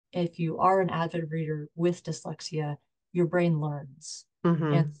if you are an avid reader with dyslexia, your brain learns. And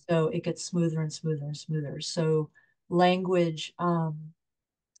Mm-hmm. so it gets smoother and smoother and smoother. So language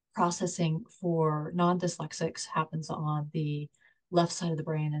processing for non-dyslexics happens on the left side of the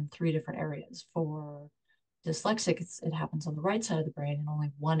brain in three different areas. For dyslexic, it happens on the right side of the brain in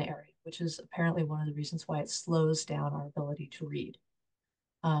only one area, which is apparently one of the reasons why it slows down our ability to read.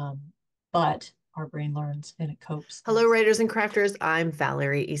 But our brain learns and it copes. Hello, writers and crafters. I'm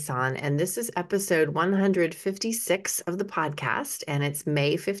Valerie Isan, and this is episode 156 of the podcast, and it's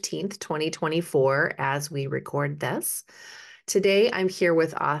May 15th, 2024, as we record this. Today, I'm here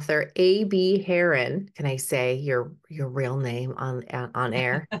with author A B Herron. Can I say your real name on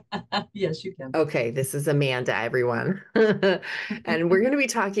air? Yes, you can. Okay, this is Amanda, everyone. And we're going to be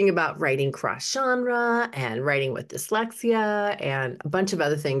talking about writing cross genre and writing with dyslexia and a bunch of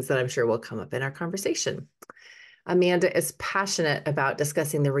other things that I'm sure will come up in our conversation. Amanda is passionate about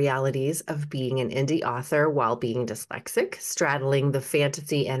discussing the realities of being an indie author while being dyslexic, straddling the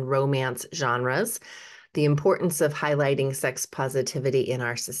fantasy and romance genres, the importance of highlighting sex positivity in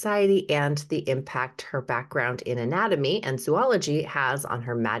our society, and the impact her background in anatomy and zoology has on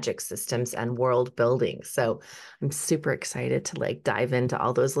her magic systems and world building. So I'm super excited to dive into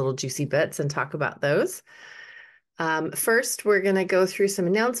all those little juicy bits and talk about those. First, we're going to go through some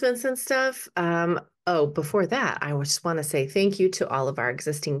announcements and stuff. Before that, I just want to say thank you to all of our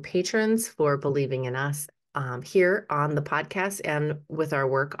existing patrons for believing in us here on the podcast and with our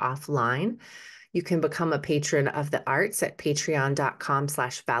work offline. You can become a patron of the arts at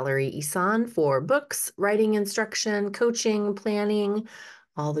patreon.com/Valerie Isan for books, writing instruction, coaching, planning,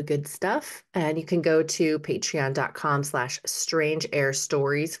 all the good stuff. And you can go to patreon.com/Strange Air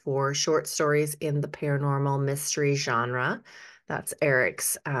Stories for short stories in the paranormal mystery genre. That's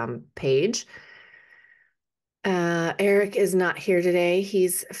Eric's page. Eric is not here today.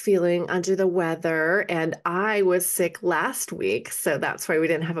 He's feeling under the weather, and I was sick last week, so that's why we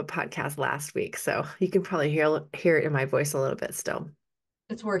didn't have a podcast last week. So you can probably hear it in my voice a little bit still.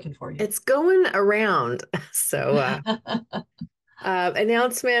 It's working for you. It's going around. So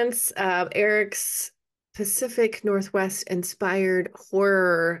announcements. Eric's Pacific Northwest inspired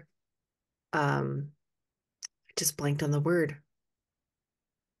horror. I just blanked on the word.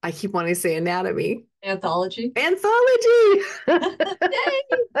 I keep wanting to say anatomy. Anthology. Anthology. Yay!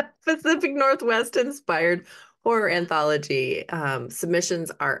 Pacific Northwest inspired horror anthology.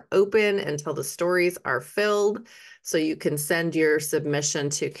 Submissions are open until the stories are filled. So you can send your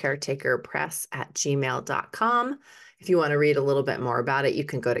submission to caretakerpress@gmail.com. If you want to read a little bit more about it, you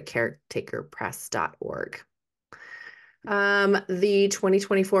can go to caretakerpress.org. The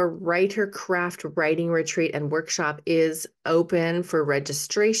 2024 Writer Craft Writing Retreat and Workshop is open for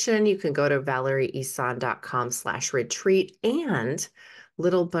registration. You can go to valerieisan.com/retreat. And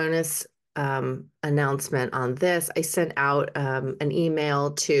little bonus announcement on this, I sent out an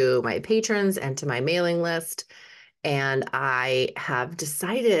email to my patrons and to my mailing list, and I have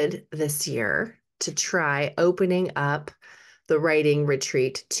decided this year to try opening up the writing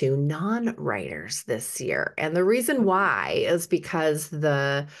retreat to non-writers this year. And the reason why is because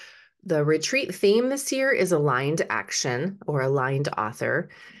the retreat theme this year is aligned action or aligned author.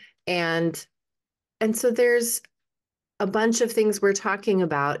 And so there's a bunch of things we're talking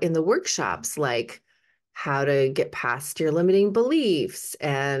about in the workshops, like how to get past your limiting beliefs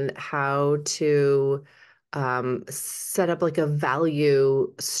and how to set up like a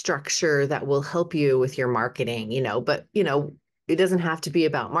value structure that will help you with your marketing, but it doesn't have to be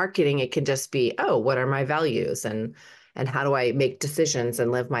about marketing. It can just be, oh, what are my values and how do I make decisions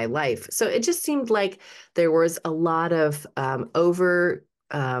and live my life? So it just seemed like there was a lot of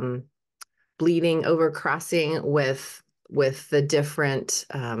bleeding, over crossing with the different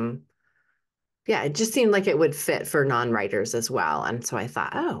it just seemed like it would fit for non-writers as well. And so I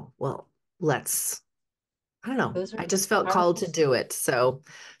thought, oh, well, I don't know. Those I are just felt called powerful. to do it. So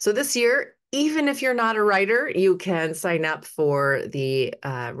this year, even if you're not a writer, you can sign up for the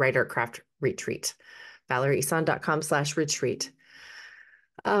Writer Craft Retreat, valerieisan.com/retreat.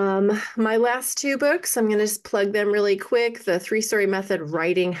 My last two books, I'm going to just plug them really quick. The 3-Story Method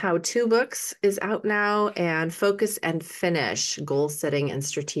Writing How-To books is out now, and Focus and Finish, Goal Setting and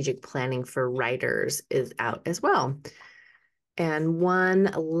Strategic Planning for Writers is out as well. And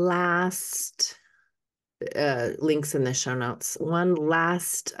one last links in the show notes. One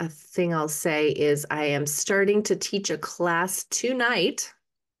last thing I'll say is I am starting to teach a class tonight.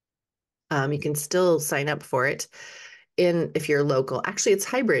 You can still sign up for it. if you're local. Actually, it's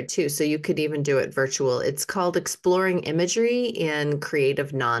hybrid too, so you could even do it virtual. It's called Exploring Imagery in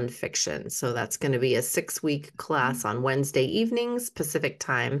Creative Nonfiction. So that's going to be a 6-week class on Wednesday evenings, Pacific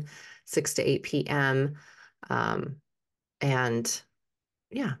time, 6 to 8 p.m. Um, and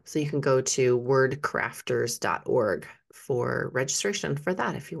yeah, so you can go to wordcrafters.org for registration for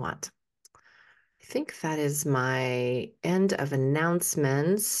that if you want. I think that is my end of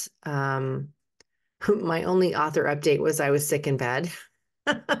announcements. My only author update was I was sick in bed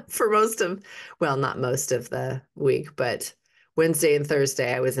for well, not most of the week, but Wednesday and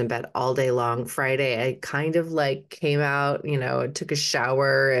Thursday I was in bed all day long. Friday I kind of like came out, took a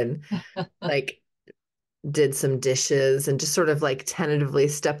shower and like did some dishes and just sort of like tentatively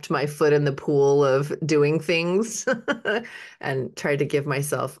stepped my foot in the pool of doing things and tried to give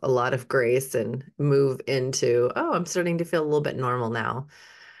myself a lot of grace and move into, oh, I'm starting to feel a little bit normal now.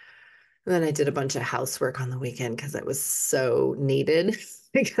 And then I did a bunch of housework on the weekend because it was so needed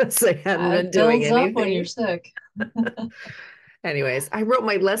because I hadn't been It doing builds up when you're anything. sick. Anyways, I wrote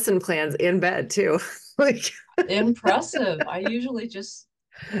my lesson plans in bed too. Like, Impressive. I usually just,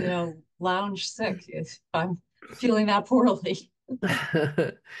 lounge sick if I'm feeling that poorly.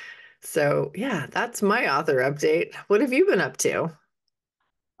 so yeah, that's my author update. What have you been up to?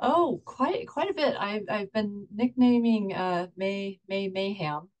 Oh, quite a bit. I've been nicknaming May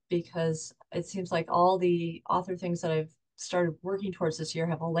Mayhem because it seems like all the author things that I've started working towards this year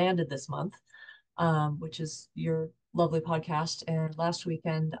have all landed this month, which is your lovely podcast. And last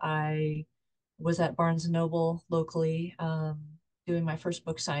weekend I was at Barnes and Noble locally, doing my first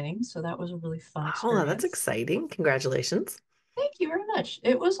book signing, so that was a really fun Oh, that's experience. exciting. Congratulations. Thank you very much.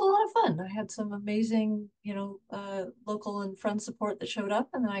 It was a lot of fun. I had some amazing, local and friend support that showed up,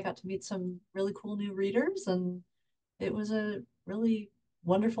 and then I got to meet some really cool new readers, and it was a really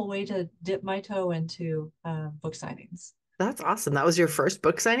wonderful way to dip my toe into book signings. That's awesome. That was your first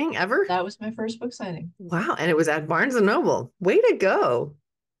book signing ever? That was my first book signing. Wow. And it was at Barnes and Noble. Way to go.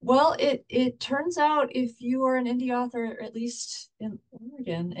 Well, it turns out if you are an indie author, at least in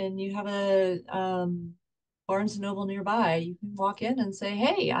Oregon, and you have a Barnes and Noble nearby, you can walk in and say,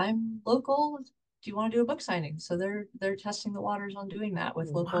 "Hey, I'm local. Do you want to do a book signing?" So they're testing the waters on doing that with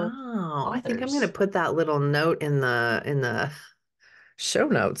local Wow. I think I'm going to authors. put that little note in the show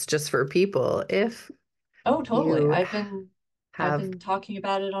notes just for people. If Oh, totally. you I've have been talking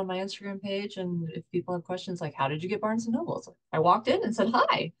about it on my Instagram page, and if people have questions like, "How did you get Barnes and Noble?" It's like I walked in and said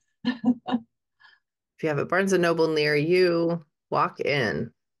hi. if you have a Barnes and Noble near you, walk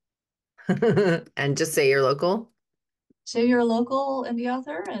in and just say you're local. Say you're a local indie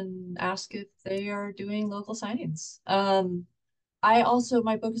author and ask if they are doing local signings.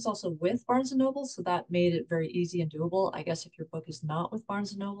 My book is also with Barnes and Noble, so that made it very easy and doable. I guess if your book is not with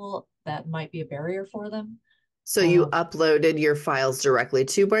Barnes and Noble, that might be a barrier for them. So you Um, uploaded your files directly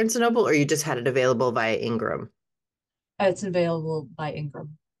to Barnes and Noble, or you just had it available via Ingram? it's available by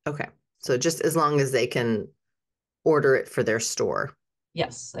Ingram. Okay. So just as long as they can order it for their store.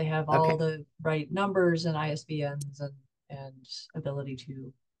 Yes, they have Okay. all the right numbers and ISBNs and ability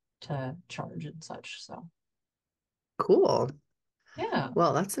to charge and such. So Cool. yeah.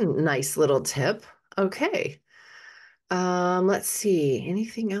 Well, that's a nice little tip. Okay. Let's see.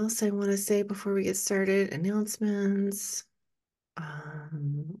 Anything else I want to say before we get started? Announcements.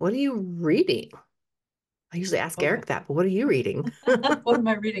 What are you reading? I usually ask Oh Eric boy. that, but what are you reading? What am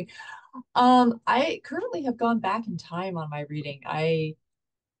I reading? I currently have gone back in time on my reading. I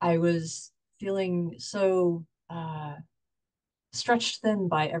was feeling so stretched thin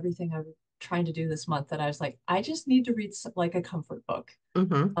by everything I was trying to do this month that I was like, I just need to read like a comfort book.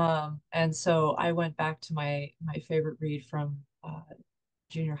 Hmm. And so I went back to my favorite read from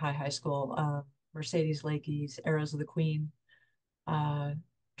junior high school, Mercedes Lakey's Arrows of the Queen uh,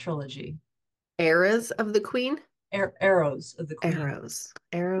 trilogy. Eras of the Queen? Arrows of the Queen. Arrows.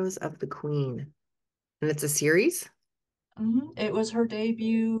 Arrows of the Queen. And it's a series? It was her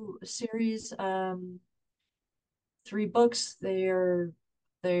debut series. 3 books. They're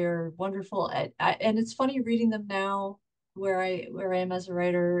wonderful. And it's funny reading them now, where I am as a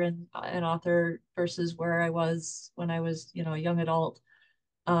writer and an author versus where I was when I was, a young adult.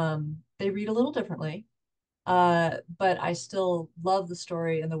 They read a little differently. But I still love the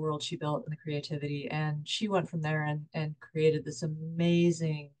story and the world she built and the creativity. And she went from there and created this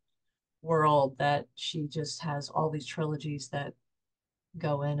amazing world that she just has all these trilogies that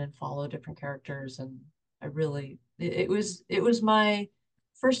go in and follow different characters. And it was my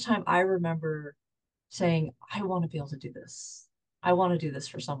first time I remember saying, I want to be able to do this. I want to do this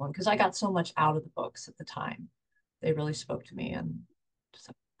for someone because I got so much out of the books at the time. They really spoke to me. And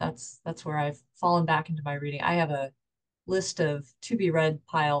so that's where I've fallen back into my reading. I have list of to be read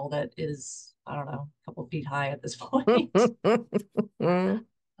pile that is, I don't know, a couple feet high at this point, as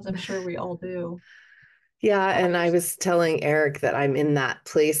I'm sure we all do. Yeah, How about and I yourself? was telling Eric that I'm in that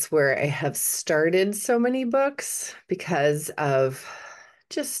place where I have started so many books because of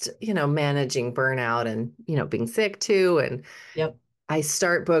just, managing burnout and, being sick too. And Yep. I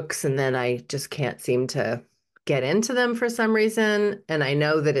start books and then I just can't seem to get into them for some reason. And I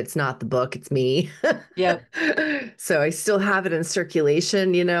know that it's not the book, it's me. Yep. So I still have it in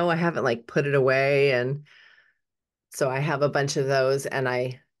circulation, I haven't like put it away. And so I have a bunch of those and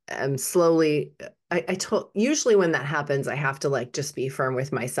I am slowly, I told, usually when that happens, I have to like just be firm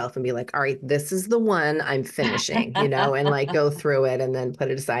with myself and be like, all right, this is the one I'm finishing, and like go through it and then put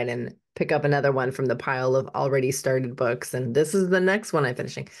it aside and pick up another one from the pile of already started books. And this is the next one I'm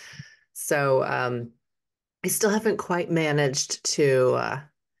finishing. So, I still haven't quite managed to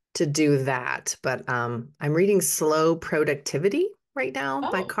do that, but I'm reading Slow Productivity right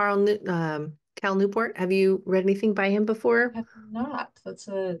now by Oh, Cal Newport. Have you read anything by him before? have not. That's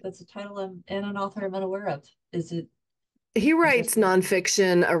a title and an author I'm unaware of. He Is it writes good?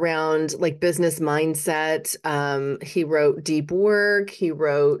 nonfiction around like business mindset. He wrote Deep Work. He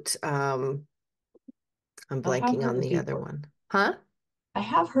wrote I'm I have blanking heard on of the deep other work. one. Huh? I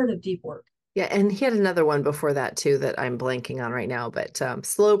have heard of deep work. Yeah, and he had another one before that too that I'm blanking on right now, but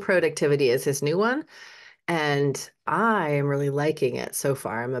Slow Productivity is his new one. And I am really liking it so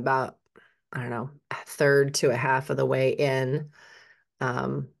far. I'm about, I don't know, a third to a half of the way in.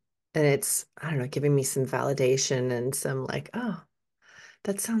 Um, and it's, I don't know, giving me some validation and some like, oh,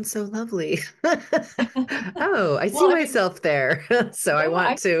 that sounds so lovely. Oh, I Well, see I mean, myself there. So I yeah, want I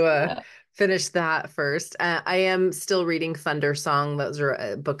can to see that. finish that first. I am still reading Thunder Song. Those are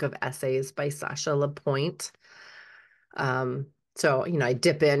a book of essays by Sasha Lapointe. So, I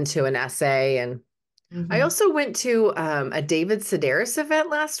dip into an essay and I Hmm. also went to a David Sedaris event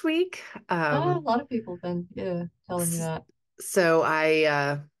last week. A lot of people have been, yeah, telling me that. So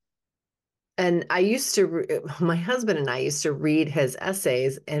and I used to, my husband and I used to read his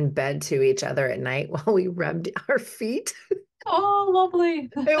essays in bed to each other at night while we rubbed our feet. Oh, lovely.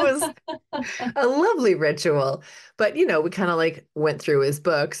 It was a lovely ritual. But, we kind of like went through his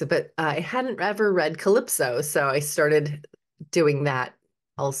books, but I hadn't ever read Calypso. So I started doing that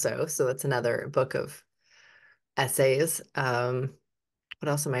also. So that's another book of essays. What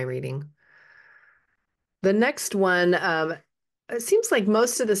else am I reading? The next one, it seems like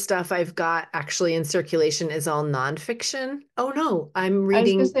most of the stuff I've got actually in circulation is all nonfiction. Oh no, I'm I was gonna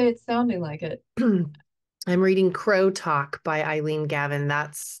reading say it's sounding like it. I'm reading Crow Talk by Eileen Gavin.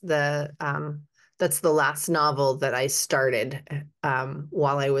 That's the last novel that I started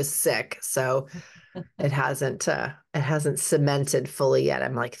while I was sick. So it hasn't cemented fully yet.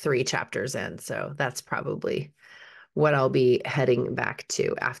 I'm like 3 chapters in. So that's probably what I'll be heading back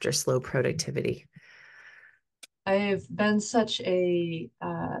to after Slow Productivity. I've been such a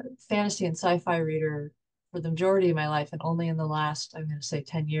fantasy and sci-fi reader for the majority of my life, and only in the last, I'm going to say,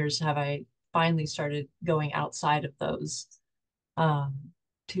 10 years have I finally started going outside of those um,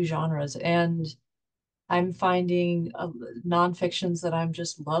 two genres. And I'm finding nonfictions that I'm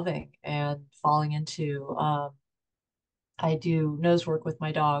just loving and falling into. I do nose work with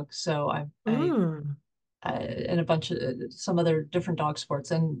my dog, so Mm. and a bunch of some other different dog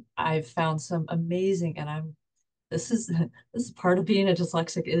sports, and I've found some amazing. And I'm this is this is part of being a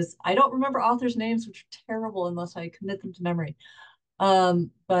dyslexic is I don't remember authors' names, which are terrible unless I commit them to memory.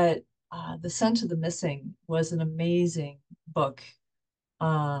 But The Scent of the Missing was an amazing book,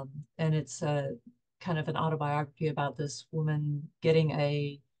 and it's a kind of an autobiography about this woman getting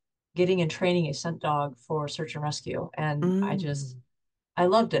and training a scent dog for search and rescue. And Mm. I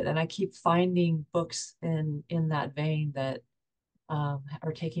loved it. And I keep finding books in that vein that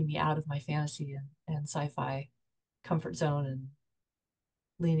are taking me out of my fantasy and sci-fi comfort zone and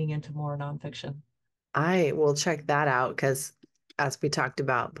leaning into more nonfiction. I will check that out because, as we talked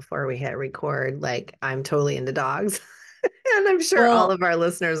about before we hit record, like I'm totally into dogs. And I'm sure all Well, of our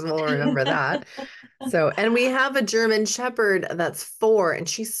listeners will remember that. So, and we have a German Shepherd that's 4, and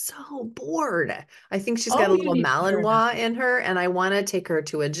she's so bored. I think she's got oh, a you little need to put her in Malinois agility. in her, and I want to take her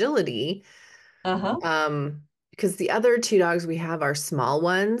to agility. Uh-huh. Because the other 2 dogs we have are small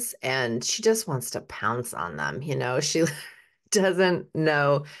ones, and she just wants to pounce on them. She doesn't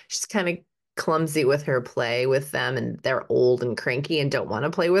know. She's kind of clumsy with her play with them, and they're old and cranky and don't want to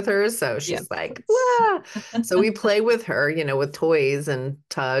play with her. So Yep. she's like, That's "Ah." So we play with her, with toys and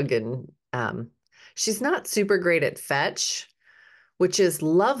tug, and she's not super great at fetch, which is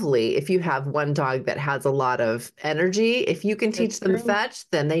lovely if you have one dog that has a lot of energy. If you can teach them true. fetch,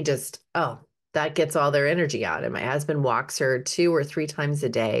 then they just, oh. that gets all their energy out. And my husband walks her 2 or 3 times a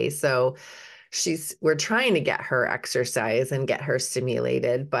day. So we're trying to get her exercise and get her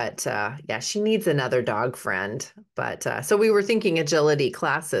stimulated. But yeah, she needs another dog friend. But so we were thinking agility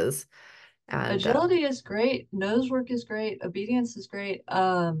classes. And Agility is great. Nose work is great. Obedience is great.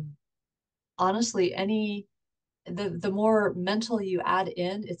 Honestly, the more mental you add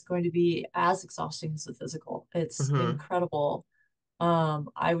in, it's going to be as exhausting as the physical. It's mhm. incredible.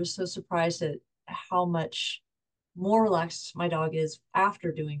 I was so surprised at how much more relaxed my dog is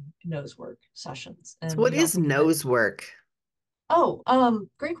after doing nose work sessions. So And what you don't is think of it. nose work? Oh,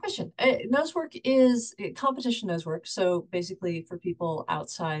 great question. Nose work is competition nose work. So basically for people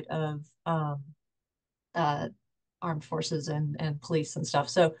outside of uh, armed forces and police and stuff.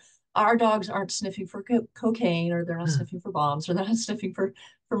 So our dogs aren't sniffing for cocaine, or they're not sniffing for bombs, or they're not sniffing for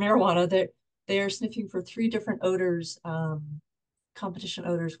marijuana. They're sniffing for three different odors, competition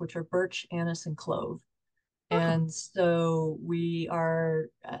odors, which are birch, anise, and clove. Oh, And so we are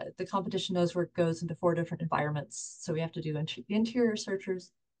the competition nose work goes into four different environments. So we have to do interior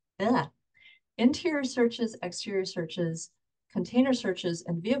searches, ugh, interior searches, exterior searches, container searches,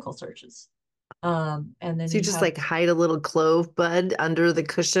 and vehicle searches. And then so you you just have like hide a little clove bud under the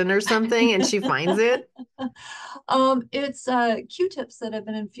cushion or something and she finds it? it's Q-tips that have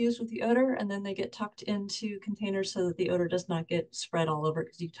been infused with the odor, and then they get tucked into containers so that the odor does not get spread all over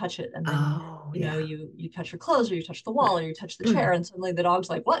because you touch it, and then Oh, you know yeah. you touch your clothes, or you touch the wall, or you touch the chair, and suddenly the dog's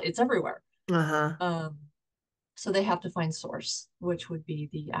like, "What? It's everywhere." Uh-huh. Um, so they have to find source, which would be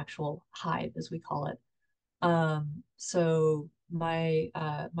the actual hive, as we call it. So my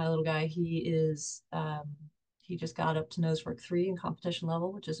little guy, he just got up to nose work 3 in competition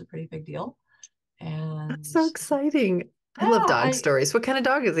level, which is a pretty big deal. That's And so exciting. I yeah, love dog I stories. What kind of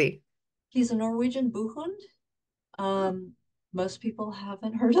dog is he? he's a Norwegian Buhund. Um, Most people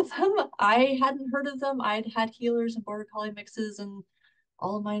haven't heard of them. I hadn't heard of them. I'd had healers and border collie mixes, and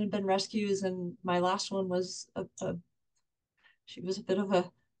all of mine had been rescues. And my last one was she was a bit of a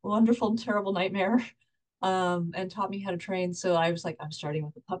wonderful and terrible nightmare. And taught me how to train. So I was like, I'm starting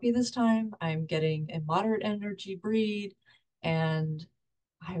with a puppy this time. I'm getting a moderate energy breed. And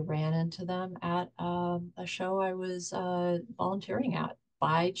I ran into them at a show I was volunteering at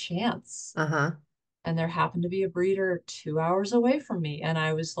by chance. Uh-huh. And there happened to be a breeder 2 hours away from me. And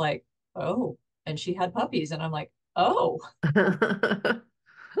I was like, oh, and she had puppies. And I'm like, oh.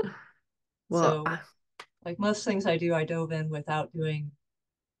 Well, So, like most things I do, I dove in without doing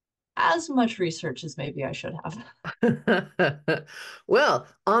as much research as maybe I should well,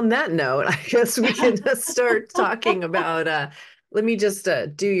 on that note, I guess we can just start have. talking about let me just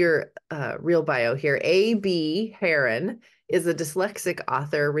do your real bio here. A B Herron is a dyslexic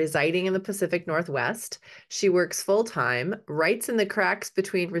author residing in the Pacific Northwest. She works full time, writes in the cracks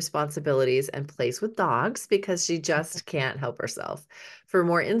between responsibilities, and plays with dogs because she just can't help herself. For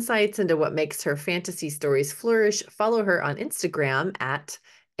more insights into what makes her fantasy stories flourish, follow her on Instagram at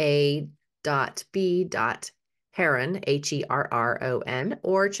A.B. Herron, Herron,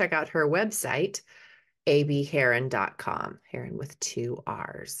 or check out her website, abherron.com, Herron with 2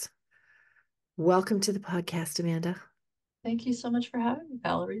 R's. Welcome to the podcast, Amanda. Thank you so much for having me,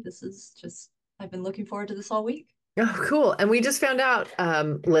 Valerie. This is just, I've been looking forward to this all week. Oh, cool. And we just found out,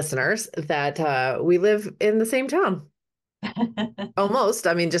 listeners, that we live in the same town. Almost.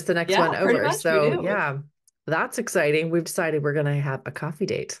 I mean, just the next one Yeah, pretty over. much we So, do. yeah, that's exciting. We've decided we're going to have a coffee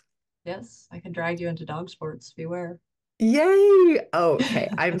date. Yes, I can drag you into dog sports. Beware. Yay. Oh, okay.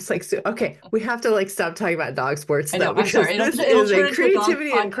 I'm just like, so, okay. We have to like stop talking about dog sports I though, know, I'm because sorry. this It'll is turn a into a dog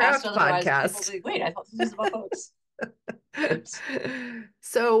creativity and podcast craft otherwise, and people will podcast. be, wait, I thought this was about folks. Oops.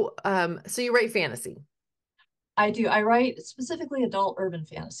 So you write fantasy. I do. I write specifically adult urban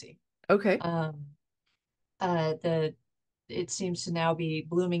fantasy. Okay. Um, the It seems to now be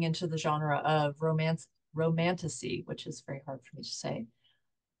blooming into the genre of romantasy, which is very hard for me to say.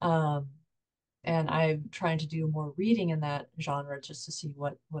 Um, and I'm trying to do more reading in that genre just to see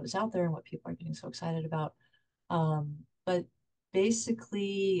what is out there and what people are getting so excited about. But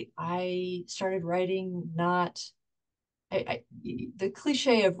basically, I started writing not the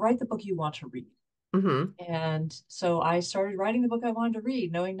cliche of write the book you want to read. Mm-hmm. And so I started writing the book I wanted to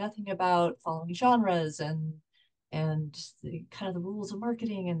read, knowing nothing about following genres and the kind of the rules of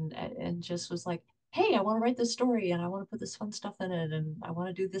marketing, and just was like, hey, I want to write this story and I want to put this fun stuff in it and I want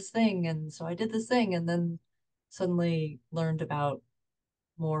to do this thing. And so I did this thing, and then suddenly learned about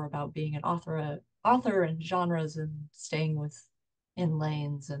more about being an author and genres and staying with in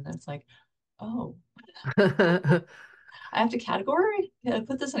lanes. And it's like, oh, I have to category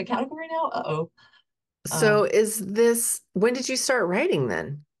put this in a category now. Uh-oh. So Um, when did you start writing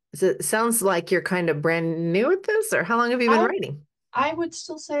then? It sounds like you're kind of brand new at this, or how long have you been I writing? I would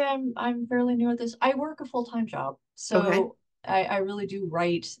still say I'm fairly new at this. I work a full-time job, Okay. so I really do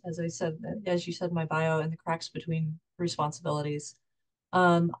write, as I said, as you said in my bio, in the cracks between responsibilities.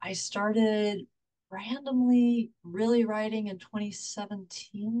 I started randomly really writing in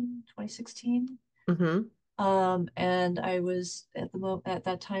 2017, 2016. Mm-hmm. And I was at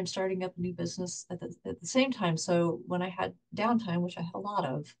that time starting up a new business at the same time. So when I had downtime, which I had a lot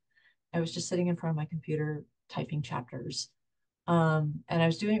of, I was just sitting in front of my computer typing chapters. And I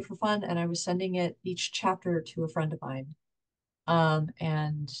was doing it for fun, and I was sending it each chapter to a friend of mine.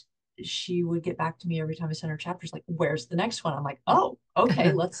 And she would get back to me every time I sent her chapters, like, "Where's the next one?" I'm like, "Oh,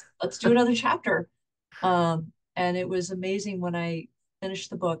 okay, let's do another chapter." And it was amazing when I finished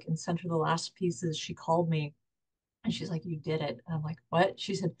the book and sent her the last pieces. She called me and she's like, "You did it." And I'm like, "What?"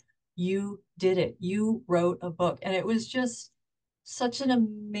 She said, "You did it. You wrote a book." And it was just such an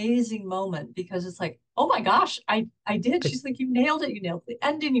amazing moment because it's like, "Oh my gosh, I did." She's like, "You nailed it. You nailed the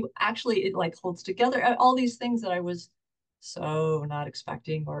ending. You actually, it like holds together all these things that I was so not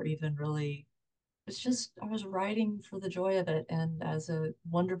expecting or even really. It's just I was writing for the joy of it and as a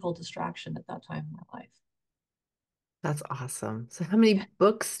wonderful distraction at that time in my life. That's awesome. So how many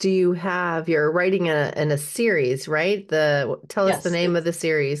books do you have? You're writing in a series, right? Tell us the Yes, name of it's the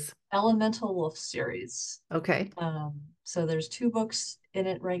series. Elemental Wolf series. Okay. So there's two books in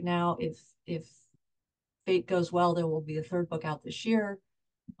it right now. If fate goes well, there will be a third book out this year.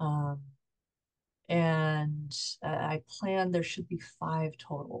 Um, and I plan there should be five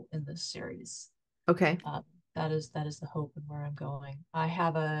total in this series. Okay. Um, that is the hope and where I'm going. I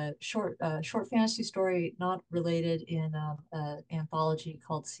have a short fantasy story not related in an anthology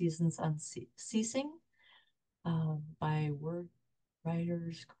called Seasons Unceasing by Word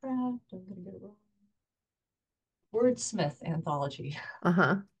Writers Craft. I'm gonna get it wrong. Wordsmith anthology.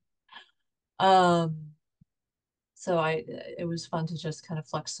 Uh-huh. Um, so it was fun to just kind of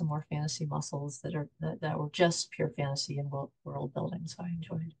flex some more fantasy muscles that were just pure fantasy and world building. So I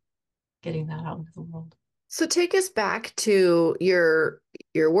enjoyed getting that out into the world So take us back to your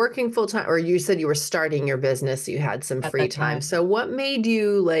working full time, or you said you were starting your business, you had some at free that time. time. So what made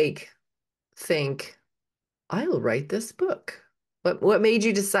you like think, I'll write this book? What made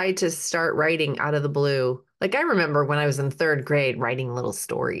you decide to start writing out of the blue? Like I remember when I was in third grade writing little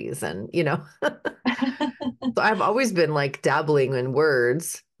stories and so I've always been like dabbling in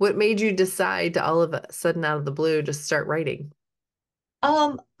words. What made you decide to all of a sudden out of the blue just start writing?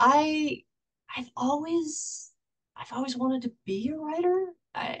 I I've always I've always wanted to be a writer.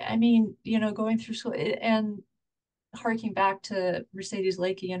 I mean, going through school and harking back to Mercedes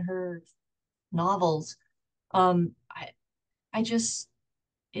Lakey and her novels, I just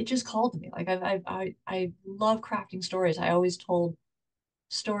it just called to me. Like I love crafting stories. I always told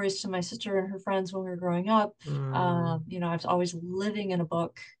stories to my sister and her friends when we were growing up. Mm. I was always living in a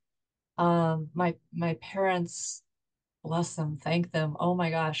book. My parents, bless them, thank them. Oh my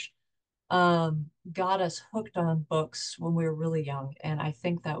gosh, got us hooked on books when we were really young, and I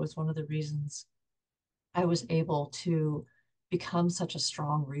think that was one of the reasons I was able to become such a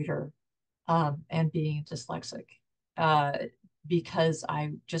strong reader, and being dyslexic, uh, because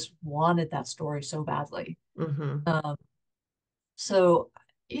I just wanted that story so badly. Hmm. Um, So,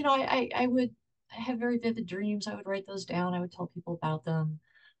 I would have very vivid dreams. I would write those down. I would tell people about them.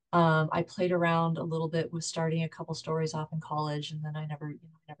 I played around a little bit with starting a couple stories off in college, and then I never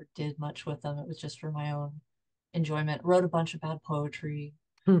did much with them. It was just for my own enjoyment. Wrote a bunch of bad poetry.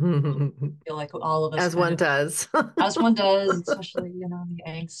 I feel like all of us As kind one of, does. as one does, especially, in the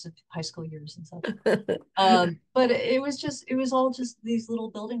angst of high school years and such. But it was all just these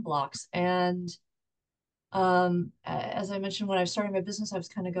little building blocks. And as I mentioned, when I was starting my business, I was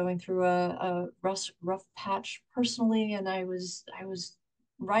kind of going through a rough patch personally, and I was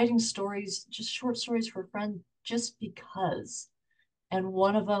writing stories, just short stories for a friend, just because. And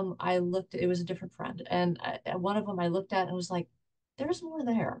one of them I looked, it was a different friend, and one of them I looked at and was like, "There's more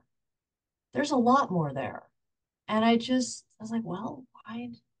there. There's a lot more there." And I was like, "Well,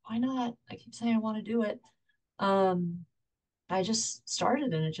 why not?" I keep saying I want to do it. Um, I just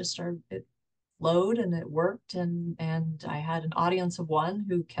started, and it just started. It flowed and it worked, and I had an audience of one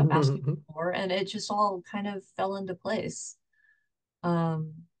who kept asking for more, and it just all kind of fell into place.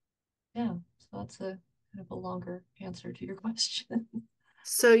 Um, yeah, so that's a kind of a longer answer to your question.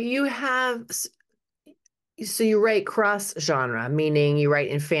 So you write cross genre, meaning you write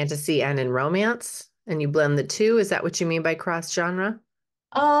in fantasy and in romance, and you blend the two. Is that what you mean by cross genre?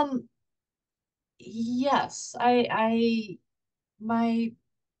 Um, yes, my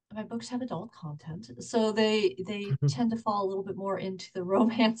my books have adult content, so they tend to fall a little bit more into the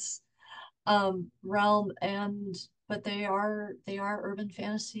romance realm, and but they are urban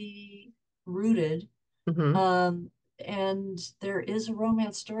fantasy rooted. Hmm. Um, and there is a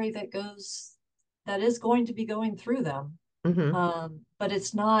romance story that is going to be going through them. Hmm. But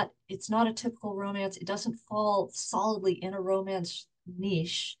it's not a typical romance. It doesn't fall solidly in a romance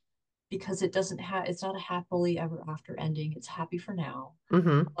niche because it's not a happily ever after ending. It's happy for now.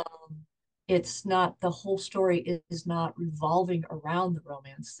 Hmm. Um, it's not the whole story is not revolving around the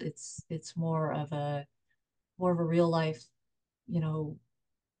romance. It's more of a real life, you know,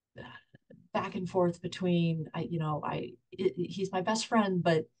 back and forth between he's my best friend,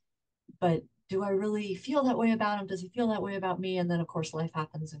 but do I really feel that way about him? Does he feel that way about me? And then of course life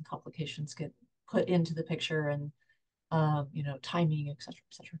happens and complications get put into the picture, and timing, et cetera,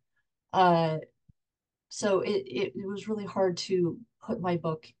 et cetera. Uh, so it was really hard to put my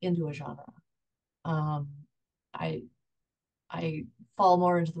book into a genre. Um, I I fall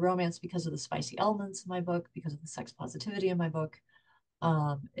more into the romance because of the spicy elements in my book, because of the sex positivity in my book.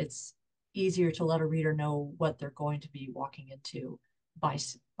 It's easier to let a reader know what they're going to be walking into by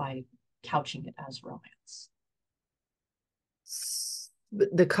couching it as romance.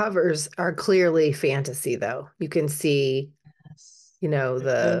 The covers are clearly fantasy, though. You can see, Yes. There's no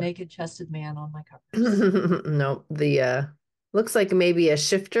the naked chested man on my covers. no, the looks like maybe a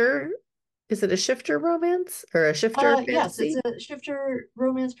shifter. Is it a shifter romance or a shifter Yes, it's fantasy? a shifter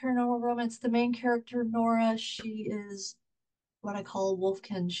romance, paranormal romance. The main character, Nora, she is what I call a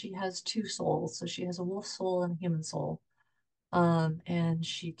wolfkin. She has two souls. So she has a wolf soul and a human soul. And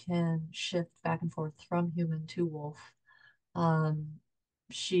she can shift back and forth from human to wolf. Um,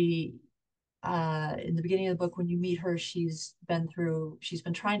 she in the beginning of the book, when you meet her, she's been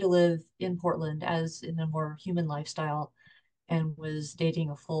trying to live in Portland as in a more human lifestyle, and was dating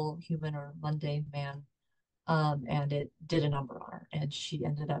a full human or mundane man. And it did a number on her, and she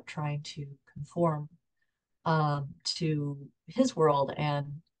ended up trying to conform to his world,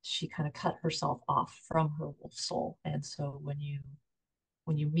 and she kind of cut herself off from her wolf soul. And so when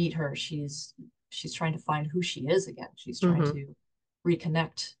you meet her, she's trying to find who she is again. She's trying Hmm. to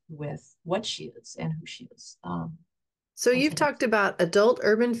reconnect with what she is and who she is. So And you've so talked that's about adult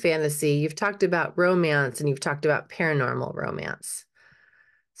urban fantasy, you've talked about romance, and you've talked about paranormal romance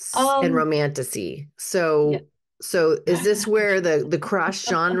and um romantasy. yeah. So is this where the cross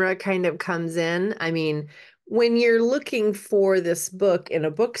genre kind of comes in? I mean, when you're looking for this book in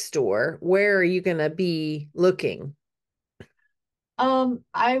a bookstore, where are you going to be looking?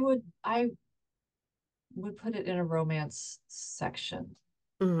 I would put it in a romance section,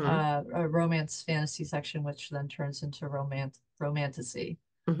 Hmm. a romance fantasy section, which then turns into romantasy,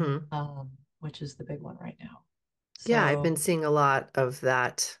 Hmm. which is the big one right now. Yeah, I've been So seeing a lot of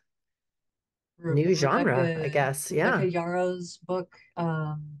that new genre, I guess. Rebecca Yeah. Yarrow's book,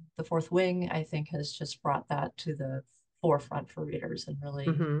 The Fourth Wing, I think has just brought that to the forefront for readers and really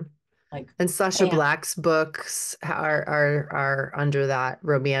Hmm. like And Sasha bam. Black's books are under that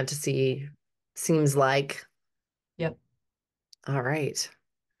romantasy, seems like. Yep. All right.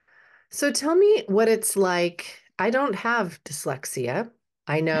 So tell me what it's like. I don't have dyslexia.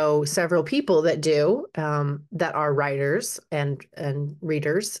 I know several people that do, that are writers and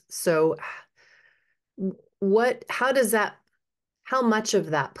readers. So how does that, how much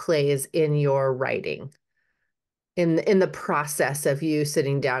of that plays in your writing, in the process of you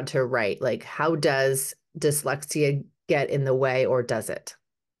sitting down to write? Like, how does dyslexia get in the way, or does it?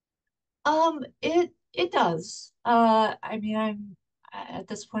 It does. I mean, I'm at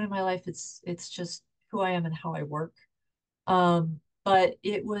this point in my life, it's just who I am and how I work. But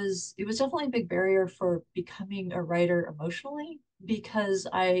it was definitely a big barrier for becoming a writer emotionally, because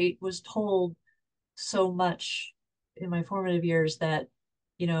I was told so much in my formative years that,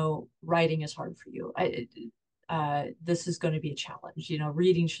 writing is hard for you. This is going to be a challenge.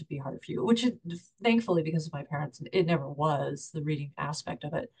 Reading should be hard for you, which thankfully, because of my parents, it never was the reading aspect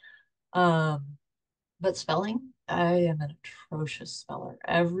of it. Um, but spelling, I am an atrocious speller.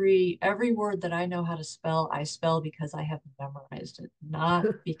 Every word that I know how to spell, I spell because I have memorized it, not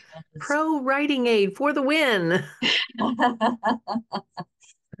because Pro writing aid for the win.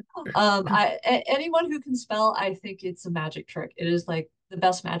 anyone who can spell, I think it's a magic trick. It is like the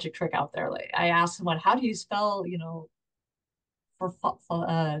best magic trick out there. Like I asked someone, how do you spell, for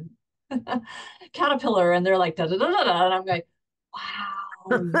caterpillar? And they're like, da da da da da. And I'm like, wow,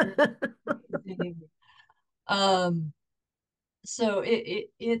 you're amazing. Um, so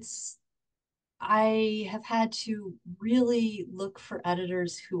it's I have had to really look for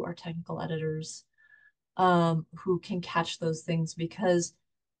editors who are technical editors, who can catch those things, because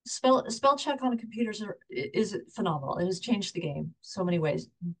spell check on computers is phenomenal. It has changed the game so many ways.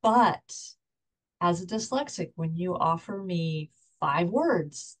 But as a dyslexic, when you offer me 5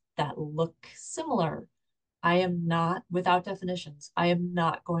 words that look similar, I am not, without definitions, I am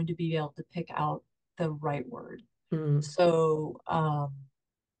not going to be able to pick out the right word. Mm, So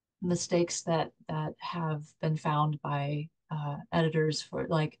mistakes that have been found by editors for,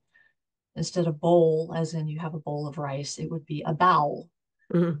 like, instead of bowl, as in you have a bowl of rice, it would be a mm.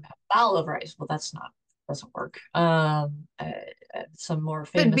 bowl of rice. Well, that's not, doesn't work. Some more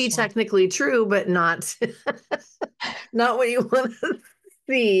Could be famous ones. technically true, but not not what you want to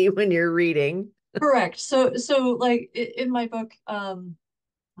see when you're reading. Correct. So like in my book,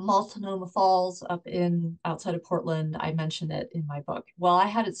 Multnomah Falls up in outside of Portland, I mentioned it in my book. Well, I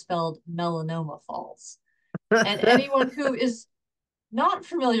had it spelled Melanoma Falls. And anyone who is not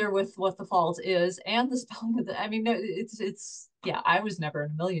familiar with what the falls is and the spelling of the, I mean, no, it's yeah, I was never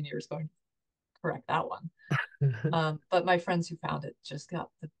in a million years going to correct that one. But my friends who found it just got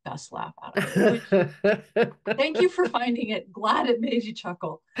the best laugh out of it, which, thank you for finding it. Glad it made you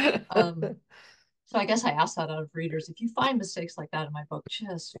chuckle. Um, so I guess I asked that out of readers. If you find mistakes like that in my book,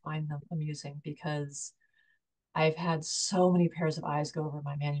 just find them amusing, because I've had so many pairs of eyes go over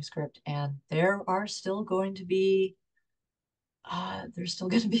my manuscript, and there are still going to be there's still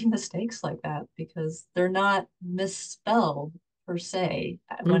going to be mistakes like that, because they're not misspelled per se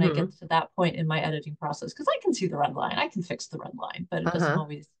when it Hmm. gets to that point in my editing process. Because I can see the red line, I can fix the red line, but it doesn't Uh-huh.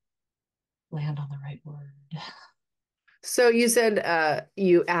 always land on the right word. So you said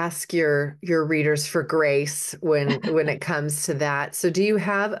you ask your readers for grace when it comes to that. So do you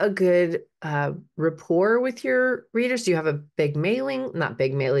have a good rapport with your readers? Do you have a big mailing, not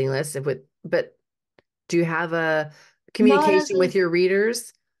big mailing list, but do you have a Not as communication with of your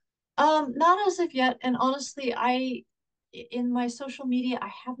readers? not as of yet. And honestly, I in my social media, I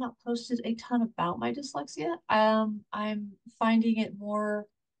have not posted a ton about my dyslexia. I'm finding it more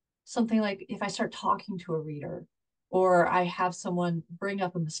something like if I start talking to a reader, or I have someone bring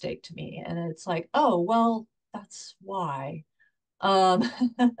up a mistake to me, and it's like, oh, well, that's why. Um,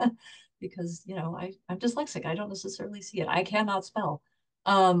 because, I'm dyslexic. I don't necessarily see it. I cannot spell.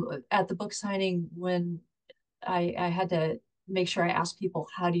 At the book signing, when I had to make sure I ask people,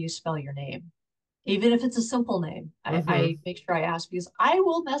 how do you spell your name? Even if it's a simple name, I Hmm. make sure I ask, because I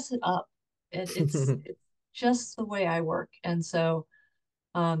will mess it up. It's just the way I work. And so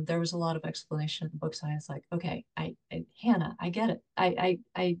there was a lot of explanation in the book science, like, okay, Hannah, I get it.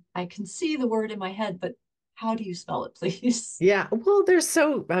 I can see the word in my head, but how do you spell it, please? Yeah, well, there's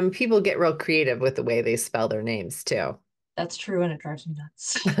so people get real creative with the way they spell their names too. That's true, and it drives me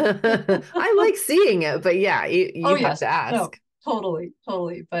nuts. I like seeing it, but yeah, Oh you have to yes, no, ask. totally,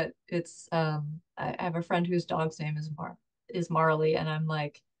 totally. But it's I have a friend whose dog's name is Marley, and I'm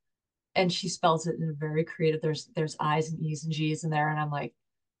like, and she spells it in a very creative. There's I's and E's and G's in there, and I'm like,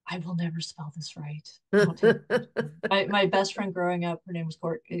 I will never spell this right. Don't take it personally. My best friend growing up, her name was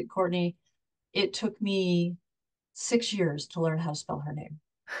Courtney. It took me 6 years to learn how to spell her name.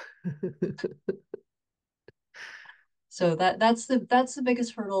 So that's the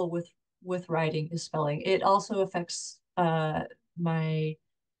biggest hurdle with writing, is spelling. It also affects my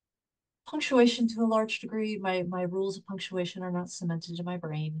punctuation to a large degree. My rules of punctuation are not cemented in my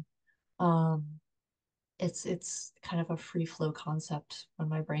brain. Um, it's kind of a free flow concept when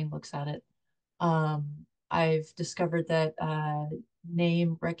my brain looks at it. I've discovered that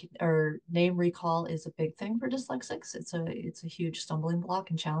name recall is a big thing for dyslexics. It's a huge stumbling block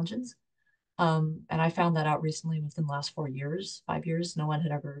and challenges. And I found that out recently within the last 4 years, 5 years. No one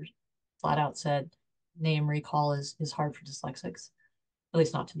had ever flat out said name recall is hard for dyslexics, at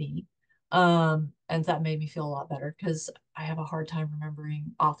least not to me. And that made me feel a lot better, because I have a hard time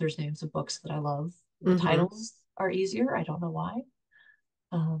remembering authors' names of books that I love. The Hmm. titles are easier. I don't know why.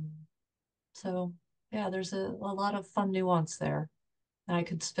 Um, so yeah, there's a lot of fun nuance there. And I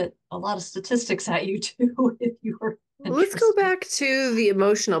could spit a lot of statistics at you too if you were Let's go interested. back to the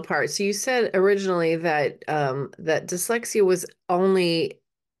emotional part. So you said originally that that dyslexia was only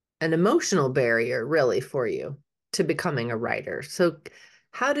an emotional barrier really for you to becoming a writer. So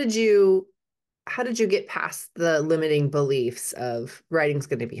how did you how did you get past the limiting beliefs of writing's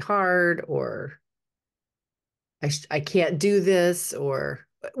going to be hard, or I can't do this, or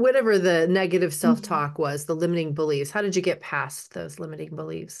whatever the negative Mhm. self-talk was, the limiting beliefs? How did you get past those limiting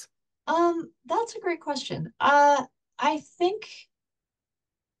beliefs? That's a great question. I think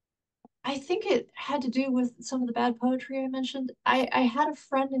I think it had to do with some of the bad poetry I mentioned. I had a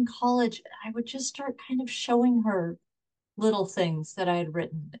friend in college. I would just start kind of showing her little things that I had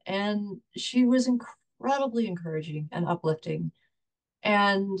written, and she was incredibly encouraging and uplifting.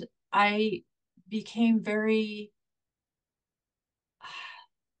 And I became very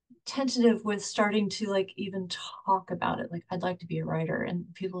tentative with starting to like even talk about it. Like, I'd like to be a writer. And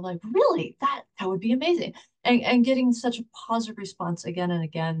people are like, really? That would be amazing. And getting such a positive response again and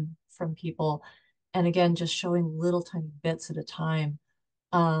again from people. And again, just showing little tiny bits at a time,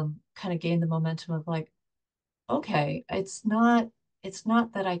 kind of gained the momentum of like, okay, it's not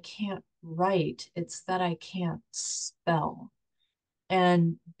that I can't write, it's that I can't spell.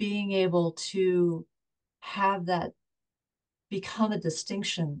 And being able to have that become a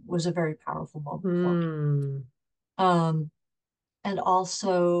distinction was a very powerful moment for me. Hmm. Um, and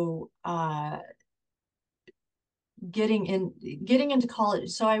also getting into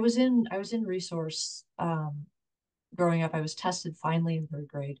college. So I was in resource growing up. I was tested finally in third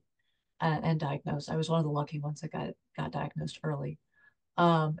grade and diagnosed. I was one of the lucky ones that got diagnosed early.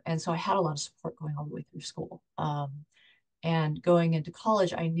 And so I had a lot of support going all the way through school. And going into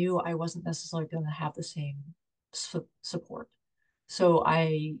college, I knew I wasn't necessarily going to have the same support. So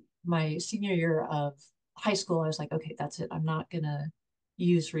my senior year of high school, I was like, okay, that's it. I'm not gonna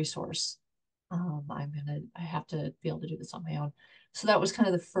use resource. I have to be able to do this on my own. So that was kind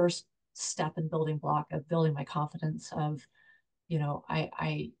of the first step in building block of building my confidence of,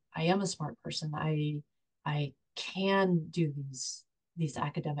 I am a smart person. I can do these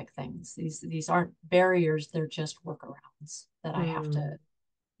academic things. These aren't barriers, they're just workarounds that I have Hmm. to,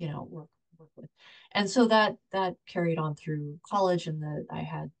 work with. And so that carried on through college, and I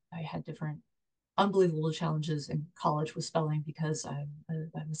had different unbelievable challenges in college with spelling because I'm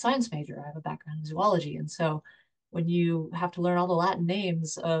a science major. I have a background in zoology, and so when you have to learn all the Latin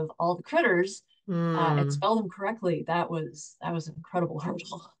names of all the critters and Hmm. spell them correctly, that was an incredible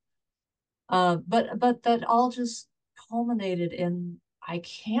hurdle. But that all just culminated in I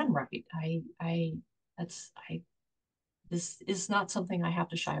can write. I that's I This is not something I have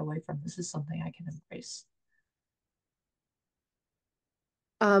to shy away from. This is something I can embrace.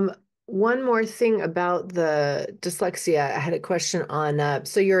 Um, One more thing about the dyslexia. I had a question on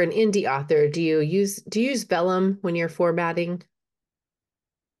so you're an indie author. Do you use Vellum when you're formatting?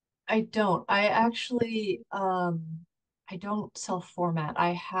 I don't. I don't self-format.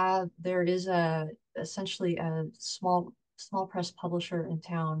 There is essentially a small press publisher in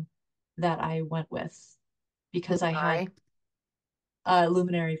town that I went with because I had Nearby?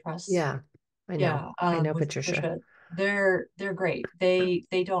 Luminary Press. Yeah, I know. Yeah, I know with Patricia. Patricia. They're great.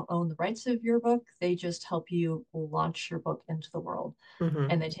 They don't own the rights of your book. They just help you launch your book into the world, Hmm.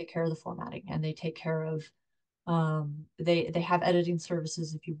 and they take care of the formatting, and they take care of they have editing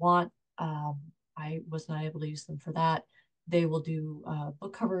services if you want. I was not able to use them for that. They will do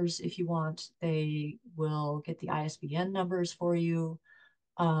book covers if you want. They will get the ISBN numbers for you.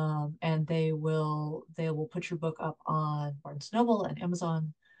 And they will put your book up on Barnes Noble and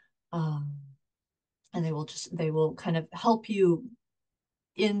Amazon. Um, and they will kind of help you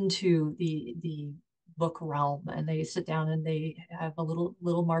into the book realm, and they sit down and they have a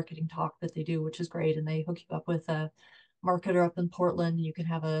little marketing talk that they do, which is great, and they hook you up with a marketer up in Portland. You can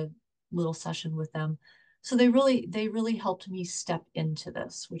have a little session with them. So they really helped me step into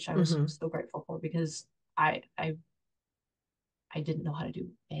this, which I was Hmm. so grateful for because I didn't know how to do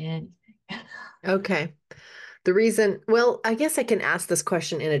anything. Okay. Well, I guess I can ask this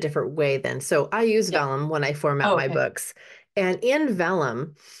question in a different way then. So I use Yeah. Vellum when I format Oh, my okay. books. And in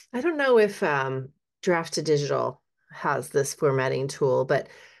Vellum, I don't know if Draft to Digital has this formatting tool,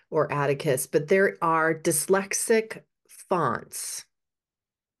 or Atticus, but there are dyslexic fonts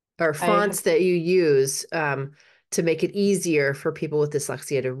or I have fonts that you use to make it easier for people with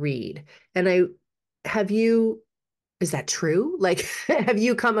dyslexia to read. And have you is that true? Like, have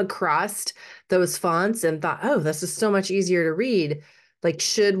you come across those fonts and thought, oh, this is so much easier to read? Like,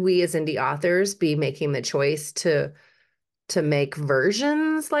 should we as indie authors be making the choice to make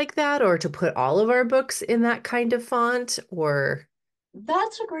versions like that or to put all of our books in that kind of font or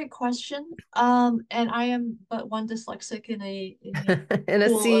That's a great question. And I am but one dyslexic in a in a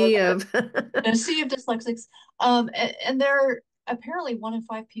pool of sea of a sea of dyslexics. And there apparently 1 in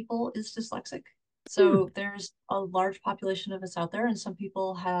 5 people is dyslexic. Hmm. So there's a large population of us out there, and some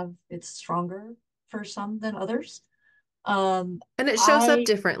people have it's stronger for some than others. Um, And it shows up I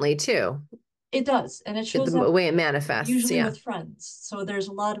differently too, It does, and it shows the up way it manifests. usually Yeah. with friends. So there's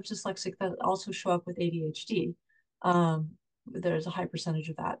a lot of dyslexic that also show up with ADHD. There's a high percentage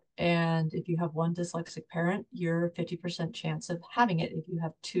of that. And if you have one dyslexic parent, you're 50% chance of having it. If you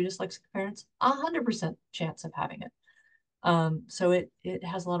have two dyslexic parents, 100% chance of having it. So it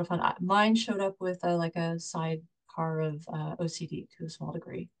has a lot of fun. Mine showed up with like a sidecar of OCD to a small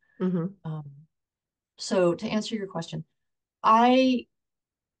degree. Hmm. Um, so to answer your question, I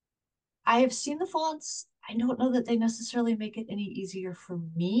I have seen the fonts. I don't know that they necessarily make it any easier for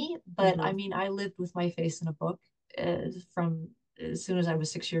me, but I Hmm. mean, I lived with my face in a book from as soon as I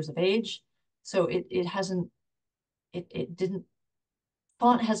was 6 years of age. So it hasn't it didn't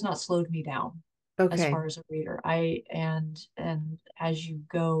font has not slowed me down as Okay. far as a reader. And as you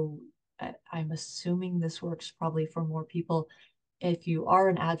go, I'm assuming this works probably for more people. If you are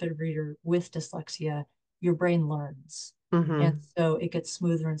an avid reader with dyslexia, your brain learns. And Hmm. so it gets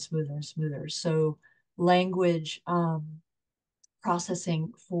smoother and smoother and smoother. So language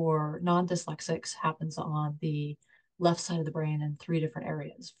processing for non-dyslexics happens on the left side of the brain in three different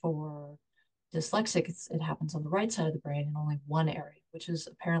areas. For dyslexic, it happens on the right side of the brain in only one area, which is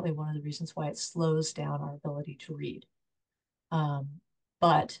apparently one of the reasons why it slows down our ability to read.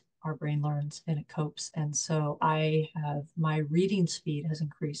 But our brain learns and it copes. And so my reading speed has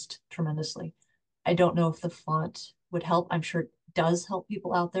increased tremendously. I don't know if the font would help. I'm sure it does help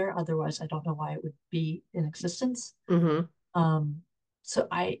people out there. Otherwise, I don't know why it would be in existence. Hmm. Um, so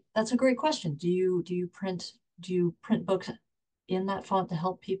that's a great question. Do you print books in that font to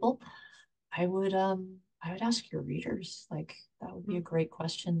help people? I would ask your readers, like that would be a great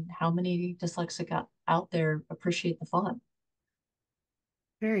question. How many dyslexic out there appreciate the font?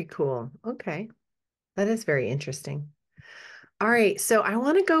 Very cool. Okay. That is very interesting. All right. So I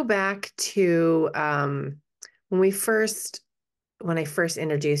want to go back to when we first when I first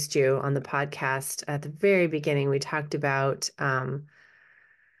introduced you on the podcast at the very beginning, we talked about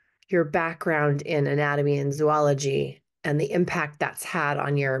your background in anatomy and zoology and the impact that's had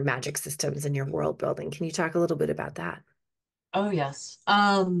on your magic systems and your world building. Can you talk a little bit about that? Oh yes.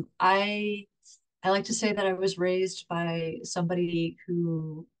 I like to say that I was raised by somebody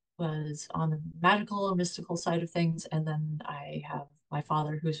who was on the magical or mystical side of things, and then I have my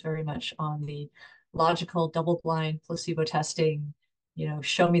father who's very much on the logical, double-blind, placebo testing,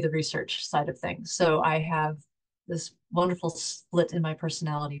 show me the research side of things. So I have this wonderful split in my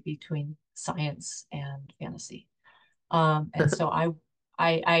personality between science and fantasy. And so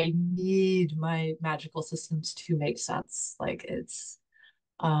I need my magical systems to make sense. Like it's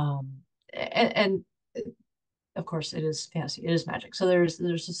and of course it is fantasy, it is magic. So there's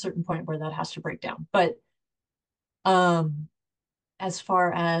a certain point where that has to break down. But um as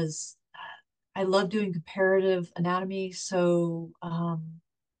far as I love doing comparative anatomy, so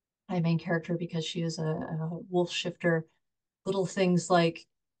my main character, because she is a wolf shifter, little things like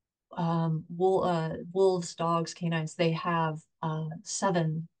wolves, dogs, canines, they have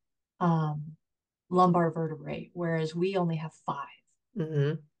seven lumbar vertebrae, whereas we only have five.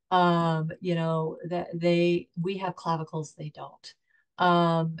 Hmm. That we have clavicles, they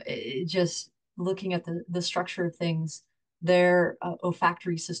don't. Just looking at the structure of things, their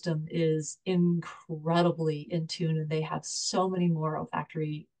olfactory system is incredibly in tune, and they have so many more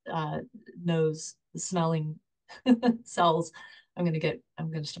olfactory nose smelling cells. I'm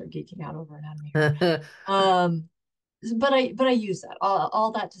gonna start geeking out over anatomy here. Um, but I use that.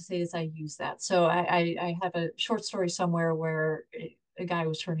 All that to say is I use that. So I have a short story somewhere where a guy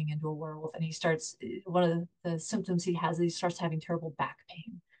was turning into a werewolf, and he starts one of the symptoms he has is he starts having terrible back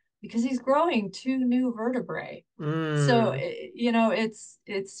pain because he's growing two new vertebrae. So Mm.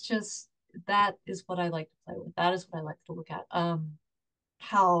 it's just that is what I like to play with. That is what I like to look at.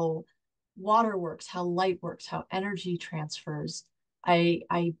 How water works, how light works, how energy transfers.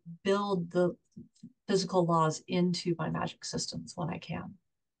 I build the physical laws into my magic systems when I can.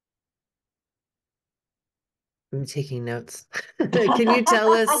 I'm taking notes. Can you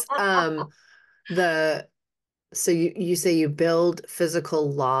tell us the so you say you build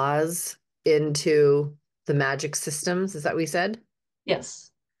physical laws into the magic systems? Is that what you said?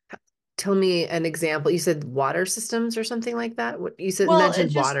 Yes. Tell me an example. You said water systems or something like that? What you said Well, it's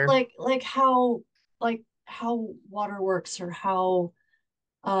mentioned just water. like how water works or how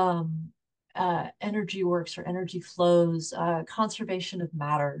energy works or energy flows, conservation of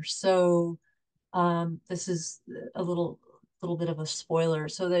matter. So this is a little bit of a spoiler.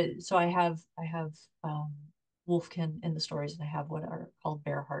 So I have wolfkin in the stories, and I have what are called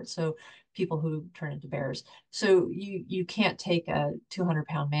bear hearts. So people who turn into bears. So you can't take a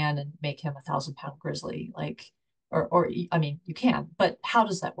 200-pound man and make him 1,000-pound grizzly, like or I mean you can, but how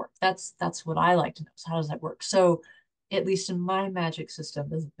does that work? That's what I like to know. So how does that work? So at least in my magic system,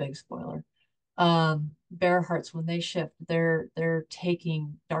 this is a big spoiler. Bear hearts, when they shift, they're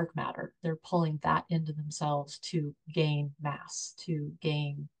taking dark matter, they're pulling that into themselves to gain mass, to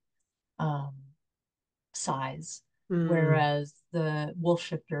gain um size. Mm, Whereas the wolf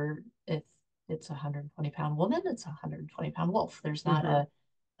shifter, if it's a 120-pound woman, it's a 120-pound wolf. There's not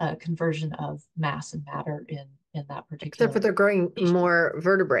hmm. conversion of mass and matter in that Except for particular they're growing species. more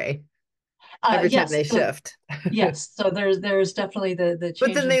vertebrae every time Yes, they so shift. yes, so there's definitely the But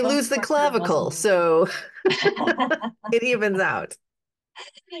change then in they bone lose the structure, clavicle, muscle. so it evens out.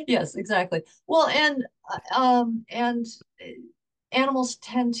 Yes, exactly. Well, and uh, animals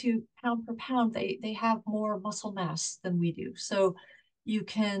tend to pound per pound, they have more muscle mass than we do. So you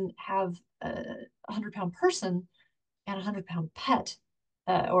can have a 100-pound person and a 100-pound pet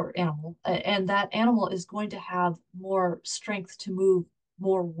or animal, and that animal is going to have more strength to move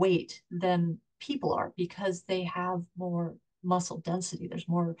more weight than people are because they have more muscle density. There's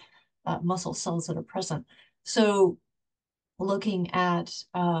more muscle cells that are present. So looking at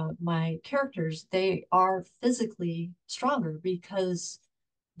my characters, they are physically stronger because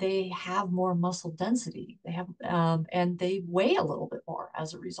they have more muscle density. They have, and they weigh a little bit more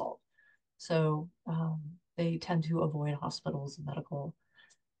as a result. So they tend to avoid hospitals and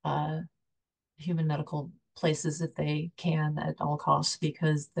uh, human medical places if they can at all costs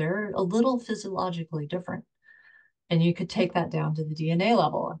because they're a little physiologically different. And you could take that down to the DNA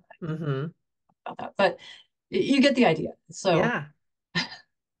level Hmm. about that, but you get the idea. So Yeah,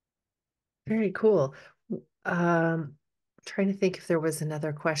 very cool. Trying to think if there was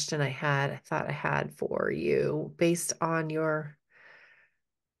another question I thought I had for you based on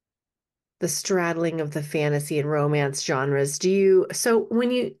the straddling of the fantasy and romance genres. So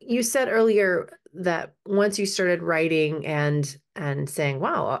when you said earlier that once you started writing and saying,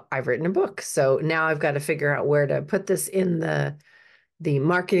 wow, I've written a book, so now I've got to figure out where to put this in the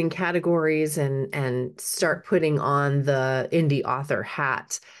marketing categories and start putting on the indie author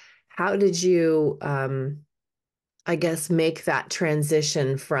hat. How did you I guess, make that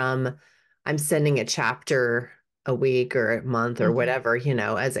transition from I'm sending a chapter a week or a month or mhm. whatever,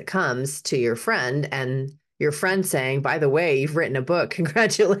 as it comes to your friend and your friend saying, by the way, you've written a book.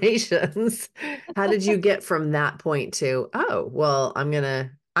 Congratulations. How did you get from that point to, oh, well, I'm gonna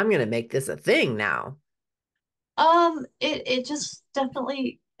make this a thing now? It just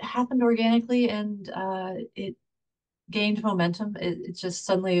definitely happened organically and it gained momentum. It just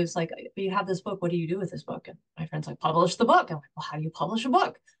suddenly was like, you have this book, what do you do with this book? And my friend's like, publish the book. I'm like, well, how do you publish a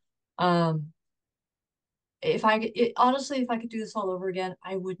book? Um, honestly, if I could do this all over again,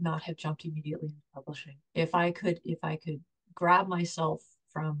 I would not have jumped immediately into publishing. If I could grab myself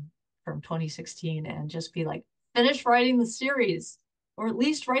from 2016 and just be like, finish writing the series, or at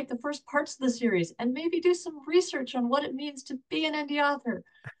least write the first parts of the series, and maybe do some research on what it means to be an indie author.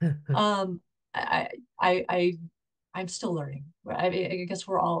 Um, I I I I'm still learning. I guess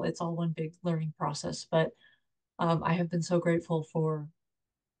it's all one big learning process, but I have been so grateful for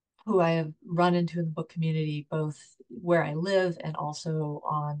who I have run into in the book community, both where I live and also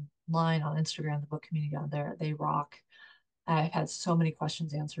online on Instagram, the book community on there. They rock. I've had so many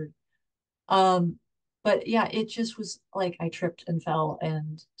questions answered. Um, but yeah, it just was like I tripped and fell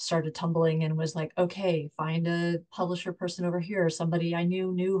and started tumbling and was like, okay, find a publisher person over here. Somebody I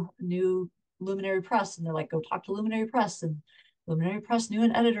knew Luminary Press, and they're like, go talk to Luminary Press, and Luminary Press knew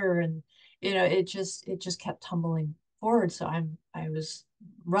an editor, and it just kept tumbling forward. So I was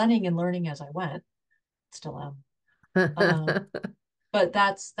running and learning as I went, still am. Um, but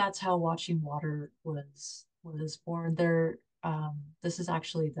that's how Watching Water was born. This is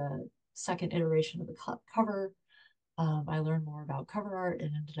actually the second iteration of the cover. I learned more about cover art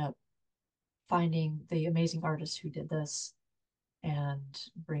and ended up finding the amazing artist who did this and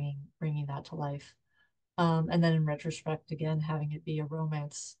bringing that to life. And then in retrospect, again, having it be a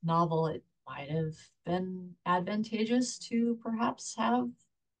romance novel, it might have been advantageous to perhaps have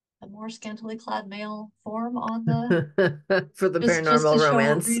a more scantily clad male form on the For the just paranormal to show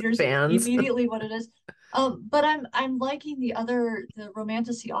romance readers fans. immediately what it is. But I'm liking the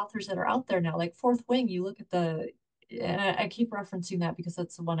romantasy authors that are out there now, like Fourth Wing. You look at and I keep referencing that because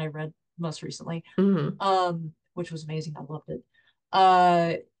that's the one I read most recently, Hmm. which was amazing. I loved it.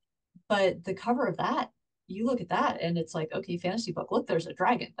 Uh, but the cover of that, you look at that, and it's like, okay, fantasy book. Look, there's a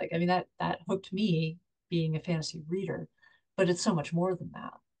dragon. Like, I mean, that hooked me, being a fantasy reader, but it's so much more than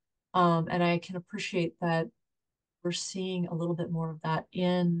that. And I can appreciate that we're seeing a little bit more of that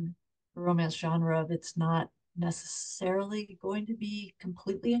in the romance genre of it's not necessarily going to be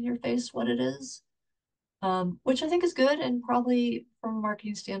completely in your face what it is, which I think is good and probably from a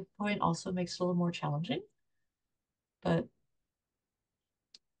marketing standpoint also makes it a little more challenging. But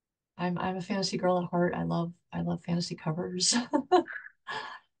I'm a fantasy girl at heart. I love fantasy covers.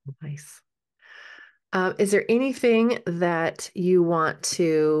 Nice. Is there anything that you want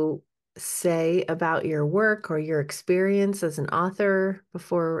to say about your work or your experience as an author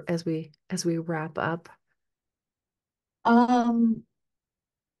before as we wrap up? um,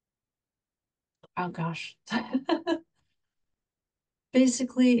 oh gosh.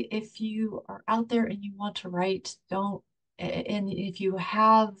 Basically, if you are out there and you want to write, don't, and if you're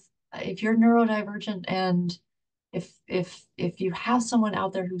neurodivergent and if you have someone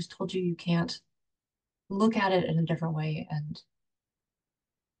out there who's told you you can't, look at it in a different way and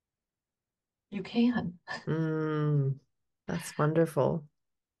you can. Mm, that's wonderful.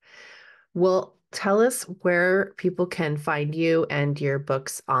 Well, tell us where people can find you and your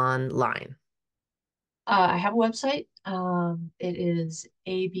books online. I have a website. It is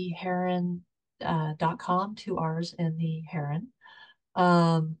abherron .com, two R's in the Heron.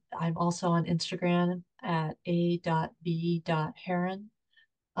 I'm also on Instagram at a.b.herron.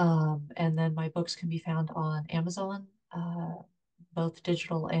 And then my books can be found on Amazon, both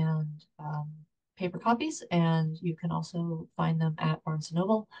digital and paper copies. And you can also find them at Barnes& and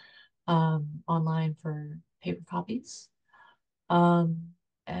Noble online for paper copies. Um,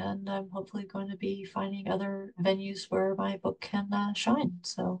 and I'm hopefully going to be finding other venues where my book can shine.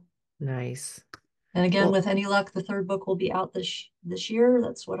 So, Nice. and again, Well, with any luck, the third book will be out this year.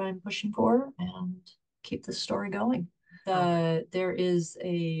 That's what I'm pushing for, and keep the story going. There is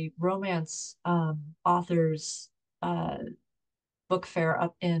a romance authors uh, book fair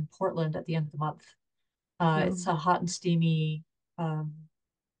up in Portland at the end of the month. It's um, a hot and steamy um,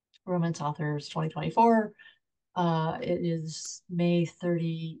 romance authors 2024. It is May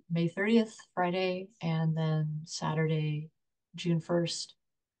 30th, Friday, and then Saturday, June 1st.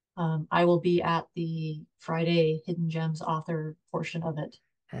 I will be at the Friday Hidden Gems author portion of it.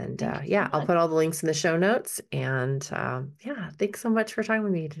 and Thank you so yeah, I'll much. put all the links in the show notes. And yeah, thanks so much for talking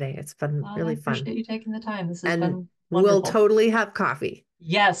with me today. It's been I really fun. appreciate you taking the time. This has And been we'll wonderful. totally have coffee.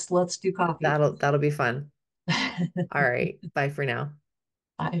 Yes, let's do coffee. That'll be fun. All right. Bye for now.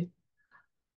 Bye.